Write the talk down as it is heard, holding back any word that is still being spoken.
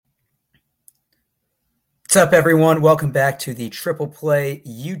What's up, everyone? Welcome back to the Triple Play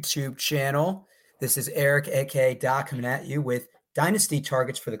YouTube channel. This is Eric, aka Doc, coming at you with dynasty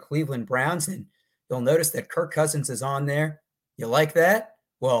targets for the Cleveland Browns. And you'll notice that Kirk Cousins is on there. You like that?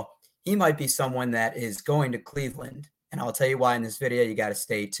 Well, he might be someone that is going to Cleveland. And I'll tell you why in this video. You got to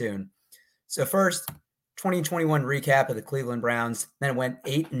stay tuned. So first, 2021 recap of the Cleveland Browns. Then it went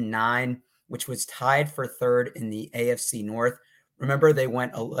 8-9, which was tied for third in the AFC North. Remember, they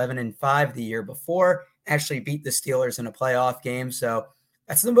went 11-5 the year before, actually beat the Steelers in a playoff game. So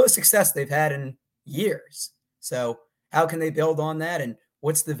that's the most success they've had in years. So how can they build on that? And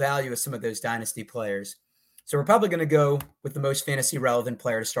what's the value of some of those dynasty players? So we're probably going to go with the most fantasy relevant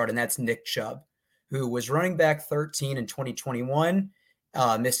player to start, and that's Nick Chubb, who was running back 13 in 2021,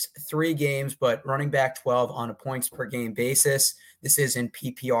 missed 3 games, but running back 12 on a points per game basis. This is in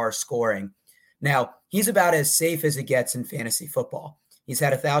PPR scoring. Now, he's about as safe as it gets in fantasy football. He's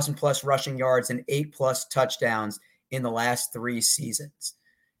had 1,000+ rushing yards and 8+ touchdowns in the last 3 seasons.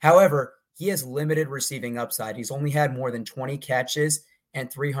 However, he has limited receiving upside. He's only had more than 20 catches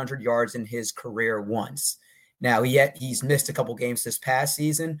and 300 yards in his career once. Now, he's missed a couple games this past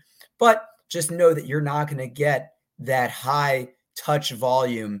season, but just know that you're not going to get that high touch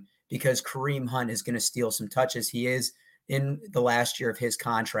volume because Kareem Hunt is going to steal some touches. He is in the last year of his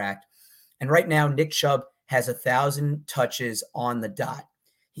contract. And right now, Nick Chubb has 1,000 touches on the dot.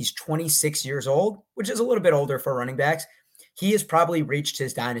 He's 26 years old, which is a little bit older for running backs. He has probably reached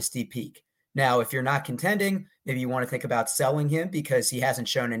his dynasty peak. Now, if you're not contending, maybe you want to think about selling him because he hasn't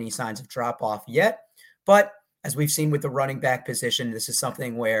shown any signs of drop off yet. But as we've seen with the running back position, this is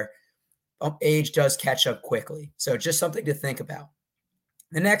something where age does catch up quickly. So just something to think about.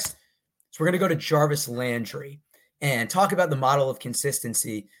 The next, so we're going to go to Jarvis Landry and talk about the model of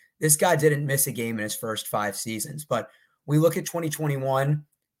consistency. This guy didn't miss a game in his first 5 seasons, but we look at 2021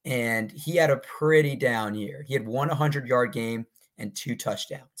 and he had a pretty down year. He had 100-yard game and 2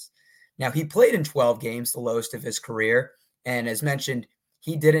 touchdowns. Now, he played in 12 games, the lowest of his career. And as mentioned,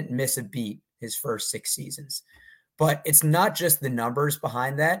 he didn't miss a beat his first 6 seasons. But it's not just the numbers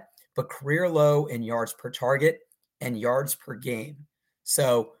behind that, but career low in yards per target and yards per game.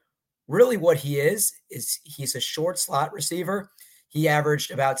 So really what he is he's a short slot receiver. He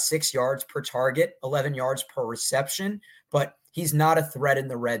averaged about 6 yards per target, 11 yards per reception, but he's not a threat in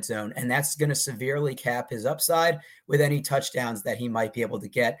the red zone, and that's going to severely cap his upside with any touchdowns that he might be able to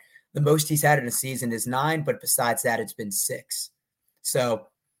get. The most he's had in a season is 9, but besides that, it's been 6. So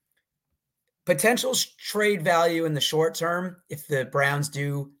potential trade value in the short term, if the Browns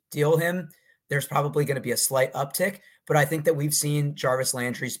do deal him, there's probably going to be a slight uptick, but I think that we've seen Jarvis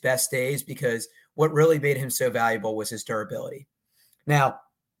Landry's best days because what really made him so valuable was his durability. Now,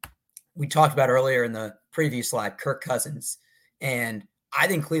 we talked about earlier in the preview slide, Kirk Cousins, and I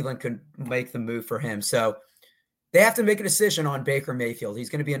think Cleveland could make the move for him. So they have to make a decision on Baker Mayfield. He's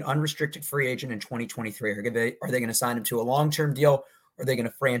going to be an unrestricted free agent in 2023. Are they going to sign him to a long-term deal, or are they going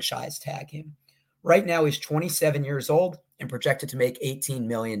to franchise tag him? Right now, he's 27 years old and projected to make $18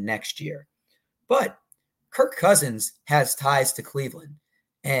 million next year. But Kirk Cousins has ties to Cleveland.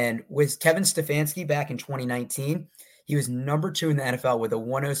 And with Kevin Stefanski back in 2019, he was number 2 in the NFL with a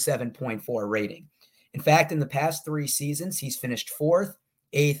 107.4 rating. In fact, in the past 3 seasons, he's finished 4th,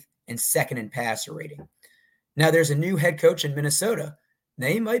 8th, and 2nd in passer rating. Now, there's a new head coach in Minnesota.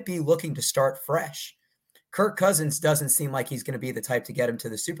 They might be looking to start fresh. Kirk Cousins doesn't seem like he's going to be the type to get him to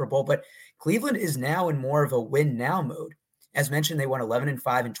the Super Bowl, but Cleveland is now in more of a win-now mode. As mentioned, they won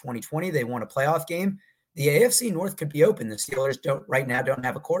 11-5 in 2020. They won a playoff game. The AFC North could be open. The Steelers right now don't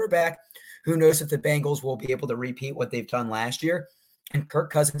have a quarterback. Who knows if the Bengals will be able to repeat what they've done last year? And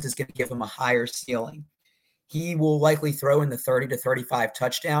Kirk Cousins is going to give them a higher ceiling. He will likely throw in the 30 to 35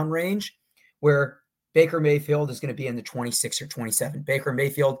 touchdown range, where Baker Mayfield is going to be in the 26 or 27. Baker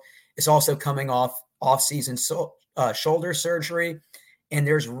Mayfield is also coming off off-season shoulder surgery, and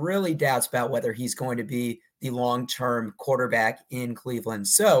there's really doubts about whether he's going to be the long-term quarterback in Cleveland.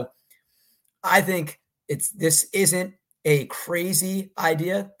 So I think this isn't a crazy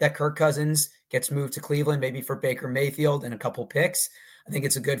idea that Kirk Cousins gets moved to Cleveland, maybe for Baker Mayfield and a couple picks. I think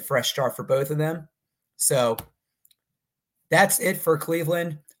it's a good fresh start for both of them. So that's it for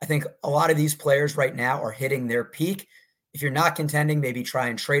Cleveland. I think a lot of these players right now are hitting their peak. If you're not contending, maybe try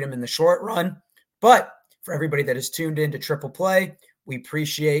and trade them in the short run. But for everybody that is tuned in to Triple Play, we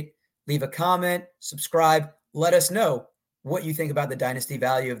appreciate. Leave a comment, subscribe, let us know what you think about the dynasty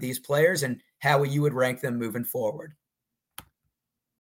value of these players and how you would rank them moving forward.